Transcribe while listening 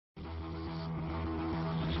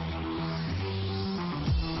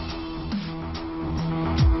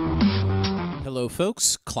Hello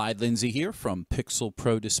folks, Clyde Lindsay here from Pixel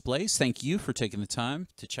Pro Displays. Thank you for taking the time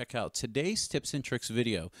to check out today's tips and tricks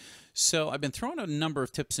video. So I've been throwing a number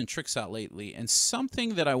of tips and tricks out lately, and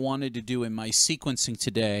something that I wanted to do in my sequencing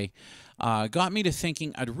today got me to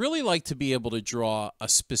thinking I'd really like to be able to draw a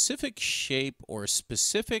specific shape or a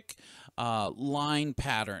specific line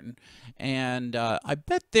pattern, and I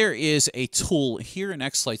bet there is a tool here in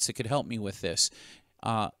xLights that could help me with this.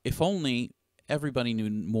 If only everybody knew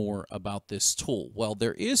more about this tool. Well,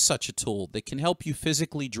 there is such a tool that can help you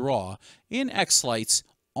physically draw in xLights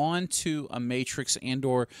onto a matrix and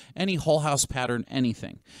or any whole house pattern,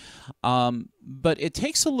 anything. But it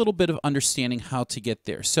takes a little bit of understanding how to get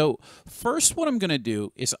there. So first what I'm going to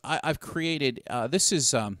do is I've created, this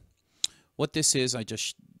is what this is. I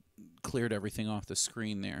just cleared everything off the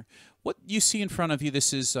screen there. What you see in front of you,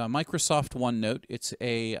 this is Microsoft OneNote. It's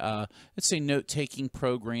a note-taking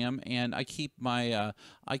program, and I keep my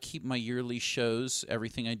yearly shows,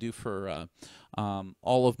 everything I do for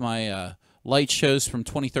all of my light shows from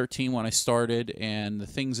 2013 when I started, and the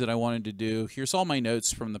things that I wanted to do. Here's all my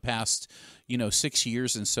notes from the past, 6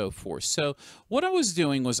 years and so forth. So what I was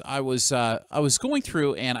doing was I was going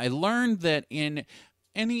through, and I learned that in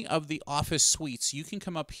any of the Office suites, you can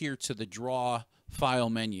come up here to the Draw File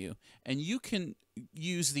menu, and you can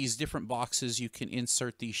use these different boxes. You can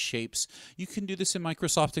insert these shapes. You can do this in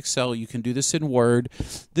Microsoft Excel. You can do this in Word.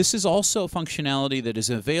 This is also a functionality that is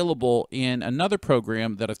available in another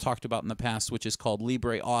program that I've talked about in the past, which is called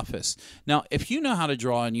LibreOffice. Now, if you know how to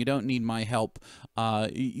draw and you don't need my help,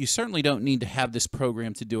 you certainly don't need to have this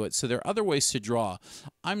program to do it. So there are other ways to draw.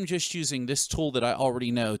 I'm just using this tool that I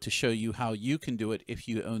already know to show you how you can do it if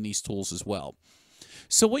you own these tools as well.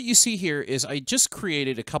 So what you see here is I just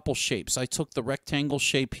created a couple shapes. I took the rectangle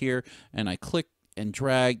shape here and I clicked and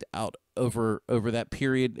dragged out over that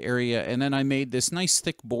period area, and then I made this nice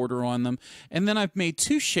thick border on them, and then I've made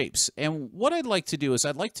two shapes. And what I'd like to do is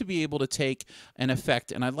I'd like to be able to take an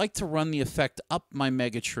effect, and I'd like to run the effect up my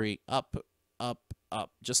mega tree, up,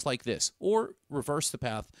 just like this, or reverse the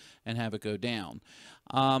path and have it go down.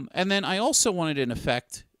 And then I also wanted an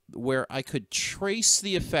effect where I could trace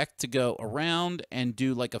the effect to go around and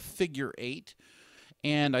do like a figure 8.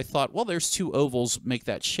 And I thought, well, there's two ovals, make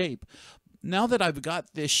that shape. Now that I've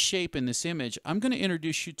got this shape in this image, I'm going to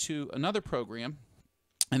introduce you to another program,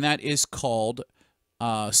 and that is called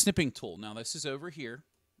Snipping Tool. Now this is over here,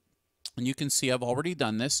 and you can see I've already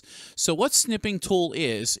done this. So what Snipping Tool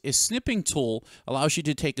is Snipping Tool allows you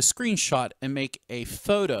to take a screenshot and make a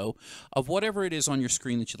photo of whatever it is on your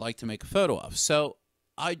screen that you'd like to make a photo of. So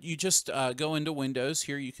you just go into Windows.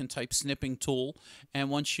 Here you can type Snipping Tool, and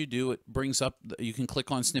once you do, it brings up, you can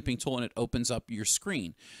click on Snipping Tool and it opens up your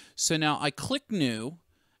screen. So now I click New,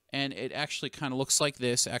 and it actually kind of looks like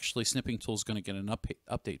this. Actually, Snipping Tool is going to get an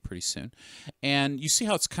update pretty soon. And you see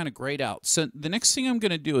how it's kind of grayed out. So the next thing I'm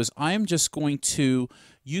going to do is I am just going to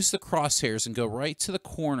use the crosshairs and go right to the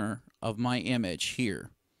corner of my image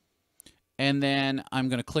here. And then I'm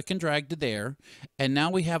going to click and drag to there. And now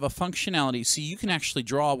we have a functionality. See, you can actually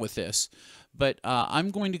draw with this. But I'm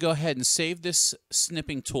going to go ahead and save this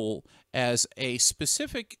snipping tool as a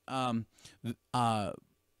specific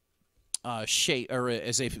shape, or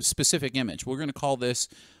as a specific image. We're going to call this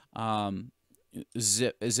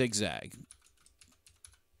zigzag.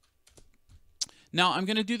 Now I'm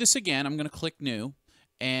going to do this again. I'm going to click New.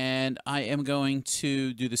 And I am going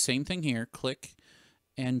to do the same thing here. Click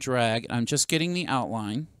and drag. I'm just getting the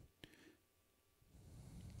outline.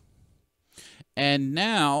 And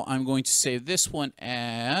now I'm going to save this one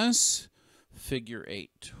as figure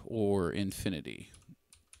 8 or infinity.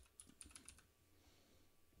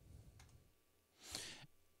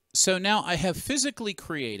 So now I have physically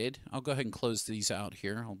created, I'll go ahead and close these out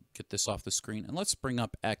here. I'll get this off the screen, and let's bring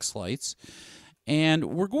up xLights. And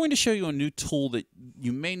we're going to show you a new tool that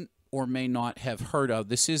you may or may not have heard of.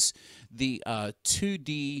 This is the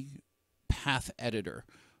 2D path editor.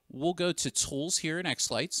 We'll go to Tools here in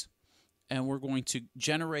xLights, and we're going to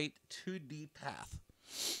generate 2D path.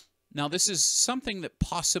 Now this is something that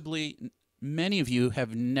possibly many of you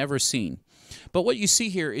have never seen. But what you see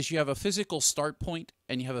here is you have a physical start point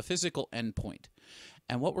and you have a physical end point.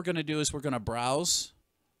 And what we're going to do is we're going to browse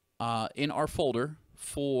in our folder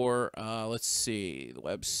for, let's see, the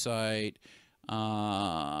website,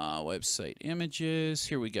 website images.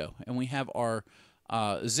 Here we go. And we have our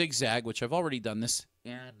zigzag, which I've already done this.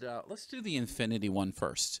 And let's do the infinity one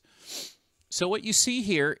first. So what you see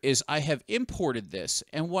here is I have imported this.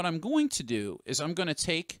 And what I'm going to do is I'm going to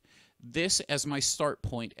take this as my start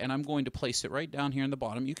point, and I'm going to place it right down here in the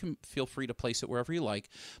bottom. You can feel free to place it wherever you like.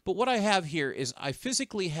 But what I have here is I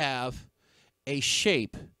physically have a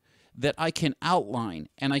shape that I can outline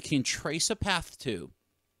and I can trace a path to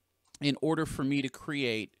in order for me to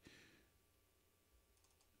create.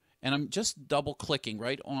 And I'm just double clicking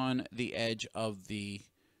right on the edge of the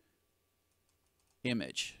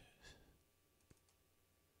image.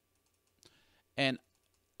 And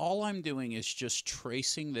all I'm doing is just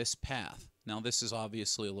tracing this path. Now, this is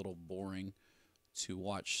obviously a little boring to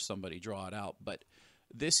watch somebody draw it out, but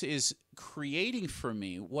this is creating for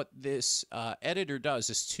me what this editor does,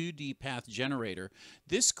 this 2D path generator.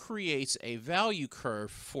 This creates a value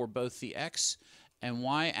curve for both the X and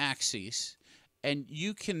Y axes, and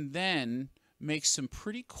you can then make some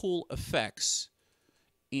pretty cool effects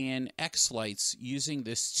in xLights using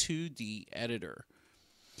this 2D editor.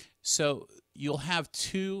 So you'll have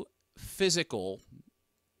two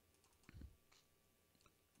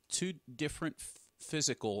different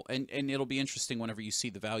physical, and it'll be interesting whenever you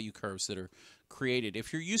see the value curves that are created.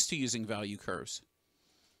 If you're used to using value curves,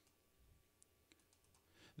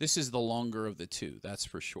 this is the longer of the two, that's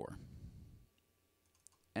for sure.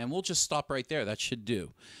 And we'll just stop right there. That should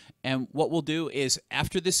do. And what we'll do is,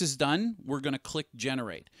 after this is done, we're going to click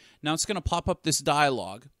Generate. Now it's going to pop up this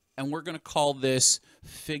dialog, and we're going to call this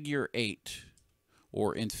Figure 8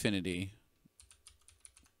 or Infinity.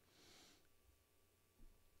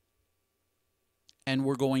 And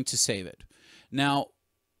we're going to save it. Now,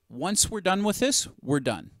 once we're done with this, we're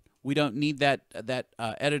done. We don't need that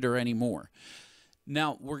editor anymore.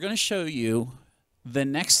 Now, we're going to show you the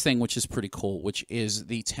next thing, which is pretty cool, which is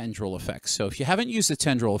the tendril effect. So if you haven't used the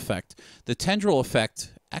tendril effect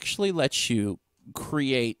actually lets you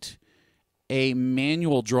create a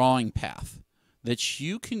manual drawing path that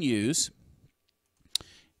you can use.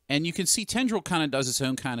 And you can see tendril kind of does its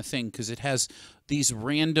own kind of thing because it has these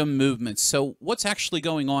random movements. So what's actually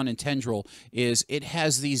going on in tendril is it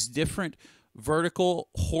has these different vertical,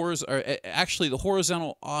 actually the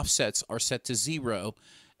horizontal offsets are set to 0,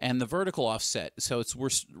 and the vertical offset, so we're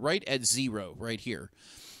right at 0 right here.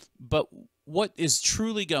 But what is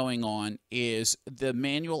truly going on is the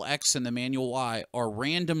manual X and the manual Y are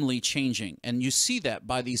randomly changing, and you see that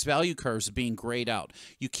by these value curves being grayed out.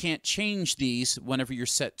 You can't change these whenever you're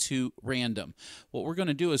set to random. What we're going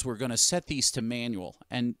to do is we're going to set these to manual,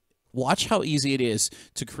 and watch how easy it is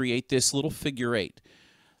to create this little figure 8.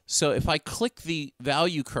 So if I click the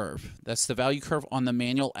value curve, that's the value curve on the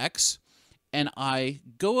manual X, and I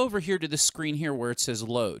go over here to the screen here where it says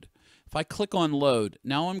load. If I click on load,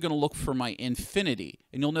 now I'm going to look for my infinity,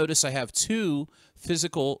 and you'll notice I have two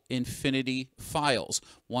physical infinity files.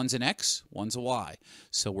 One's an X, one's a Y.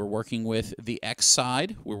 So we're working with the X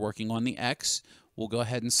side, we're working on the X. We'll go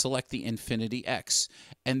ahead and select the infinity X.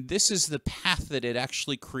 And this is the path that it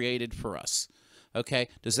actually created for us. Okay,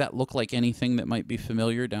 does that look like anything that might be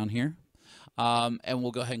familiar down here? And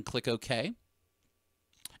we'll go ahead and click OK.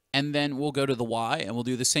 And then we'll go to the Y and we'll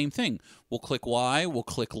do the same thing. We'll click Y, we'll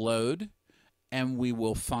click load, and we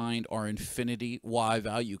will find our infinity Y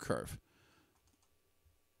value curve.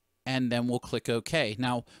 And then we'll click OK.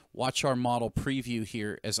 Now watch our model preview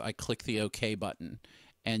here as I click the OK button,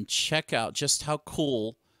 and check out just how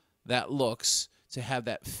cool that looks to have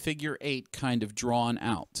that figure 8 kind of drawn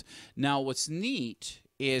out. Now what's neat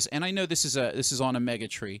is, and I know this is on a mega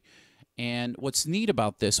tree, and what's neat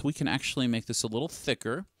about this, we can actually make this a little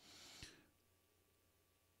thicker,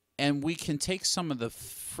 and we can take some of the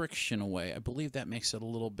friction away. I believe that makes it a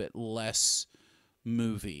little bit less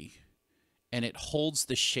movie, and it holds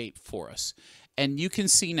the shape for us. And you can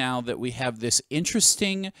see now that we have this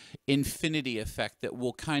interesting infinity effect that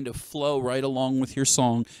will kind of flow right along with your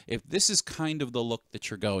song if this is kind of the look that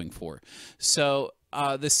you're going for. So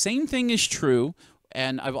the same thing is true,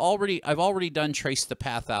 and I've already done trace the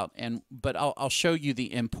path out, but I'll show you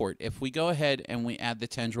the import. If we go ahead and we add the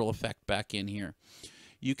tendril effect back in here,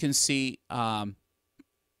 you can see that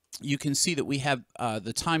we have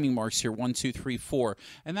the timing marks here, 1, 2, 3, 4,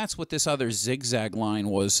 and that's what this other zigzag line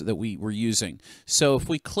was that we were using. So if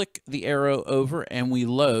we click the arrow over and we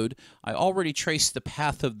load, I already traced the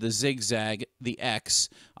path of the zigzag, the X.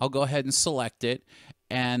 I'll go ahead and select it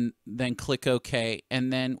and then click OK,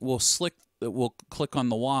 and then we'll click on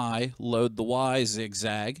the Y, load the Y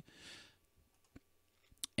zigzag,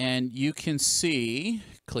 and you can see,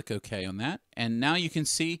 click OK on that, and now you can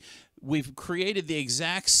see we've created the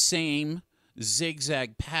exact same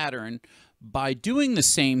zigzag pattern by doing the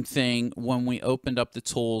same thing when we opened up the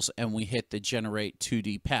tools and we hit the generate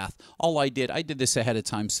 2D path. I did this ahead of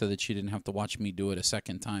time so that you didn't have to watch me do it a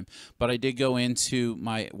second time, but I did go into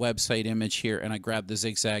my website image here and I grabbed the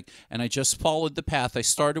zigzag and I just followed the path. I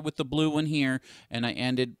started with the blue one here and I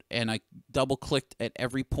ended, and I double clicked at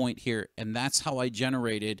every point here, and that's how I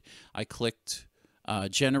generated. I clicked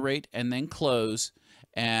generate and then close,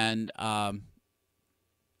 and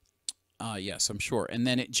yes, I'm sure. And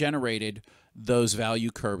then it generated those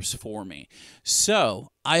value curves for me. So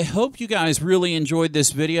I hope you guys really enjoyed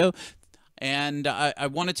this video. And I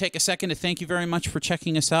want to take a second to thank you very much for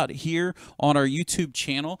checking us out here on our YouTube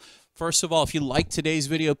channel. First of all, if you liked today's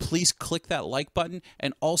video, please click that like button.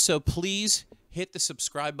 And also, please hit the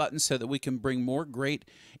subscribe button so that we can bring more great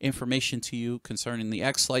information to you concerning the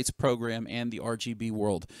xLights program and the RGB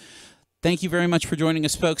world. Thank you very much for joining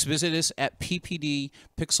us, folks. Visit us at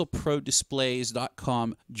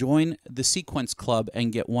ppdpixelprodisplays.com. Join the Sequence Club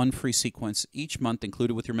and get one free sequence each month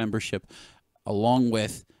included with your membership, along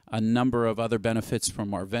with a number of other benefits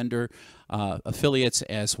from our vendor affiliates,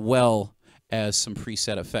 as well as some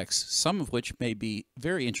preset effects, some of which may be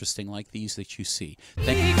very interesting, like these that you see.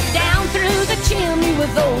 Thank you. Down through the chimney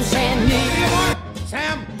with those and me.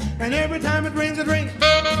 Sam, and every time it rains, it rains.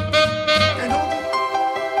 And